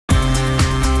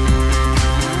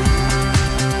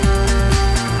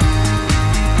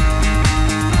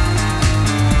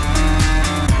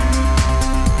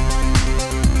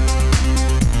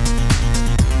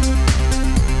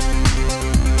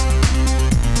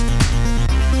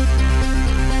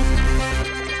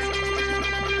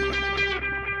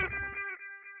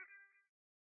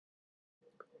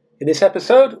In this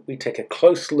episode, we take a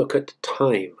close look at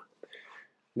thyme.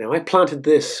 Now, I planted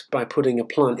this by putting a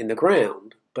plant in the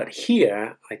ground, but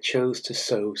here I chose to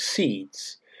sow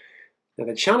seeds. Now,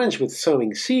 the challenge with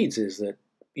sowing seeds is that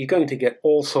you're going to get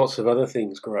all sorts of other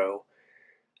things grow,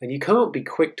 and you can't be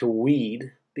quick to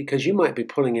weed because you might be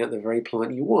pulling out the very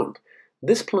plant you want.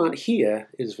 This plant here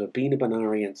is Verbena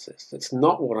bonariensis. That's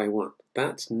not what I want.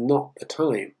 That's not the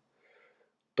thyme.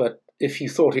 But if you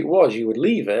thought it was, you would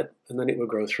leave it, and then it would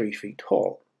grow 3 feet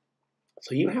tall.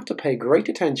 So you have to pay great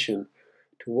attention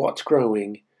to what's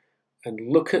growing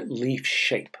and look at leaf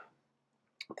shape.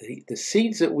 The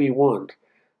seeds that we want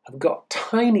have got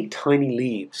tiny, tiny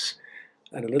leaves,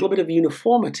 and a little bit of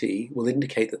uniformity will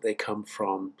indicate that they come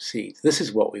from seeds. This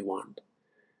is what we want.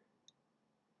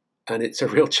 And it's a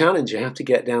real challenge. You have to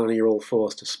get down on your all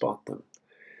fours to spot them.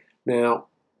 Now,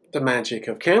 the magic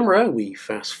of camera, we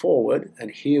fast forward, and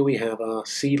here we have our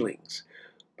seedlings.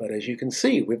 But as you can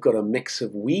see, we've got a mix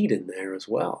of weed in there as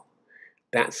well.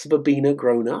 That's verbena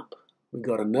grown up. We've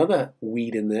got another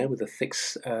weed in there with the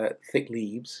thick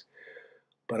leaves.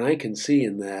 But I can see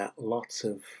in there lots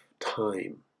of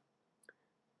thyme.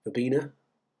 Verbena,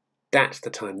 that's the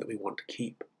thyme that we want to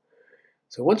keep.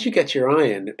 So once you get your eye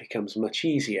in, it becomes much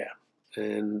easier.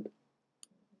 And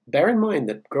bear in mind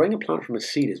that growing a plant from a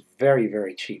seed is very,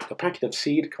 very cheap. A packet of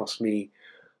seed cost me,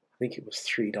 I think it was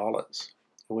 $3.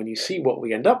 And when you see what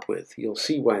we end up with, you'll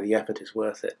see why the effort is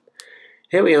worth it.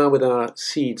 Here we are with our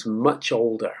seeds much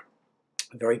older.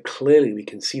 Very clearly we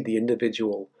can see the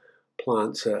individual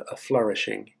plants are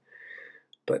flourishing.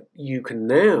 But you can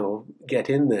now get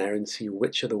in there and see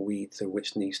which are the weeds and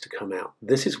which needs to come out.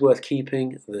 This is worth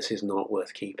keeping, this is not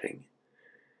worth keeping.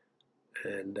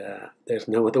 And there's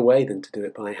no other way than to do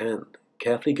it by hand.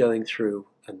 Carefully going through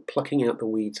and plucking out the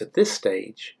weeds at this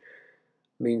stage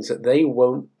means that they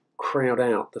won't crowd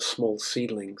out the small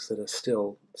seedlings that are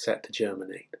still set to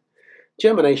germinate.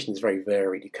 Germination is very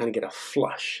varied. You kind of get a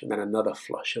flush and then another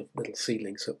flush of little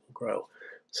seedlings that will grow.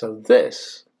 So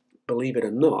this, believe it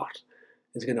or not,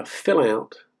 is going to fill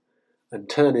out and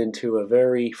turn into a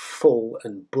very full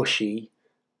and bushy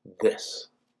this.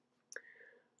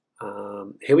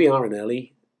 Here we are in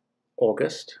early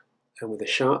August, and with a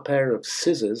sharp pair of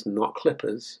scissors, not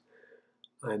clippers,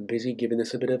 I'm busy giving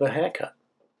this a bit of a haircut.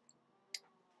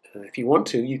 If you want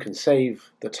to, you can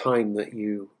save the time that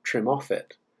you trim off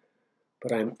it,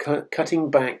 but I'm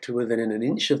cutting back to within an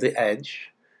inch of the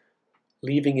edge,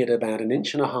 leaving it about 1.5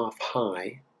 inches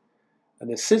high,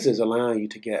 and the scissors allow you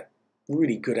to get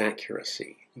really good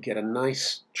accuracy. You get a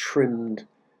nice trimmed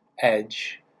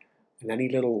edge, and any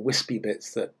little wispy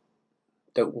bits that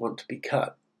don't want to be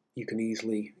cut, you can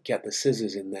easily get the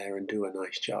scissors in there and do a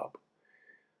nice job.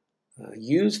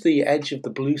 Use the edge of the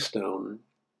bluestone,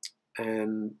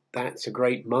 and that's a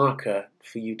great marker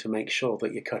for you to make sure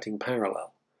that you're cutting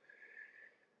parallel.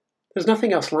 There's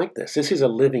nothing else like this. This is a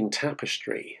living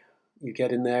tapestry. You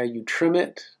get in there, you trim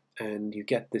it, and you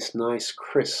get this nice,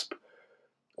 crisp,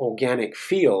 organic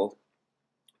feel.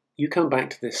 You come back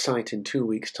to this site in 2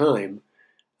 weeks' time,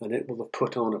 and it will have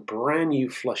put on a brand new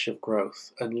flush of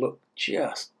growth and look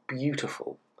just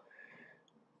beautiful.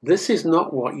 This is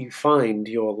not what you find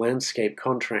your landscape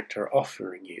contractor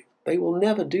offering you. They will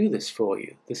never do this for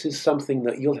you. This is something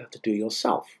that you'll have to do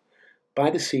yourself.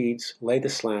 Buy the seeds, lay the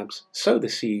slabs, sow the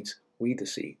seeds, weed the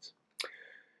seeds.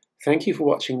 Thank you for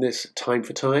watching this Thyme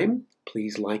for Thyme.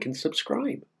 Please like and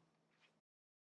subscribe.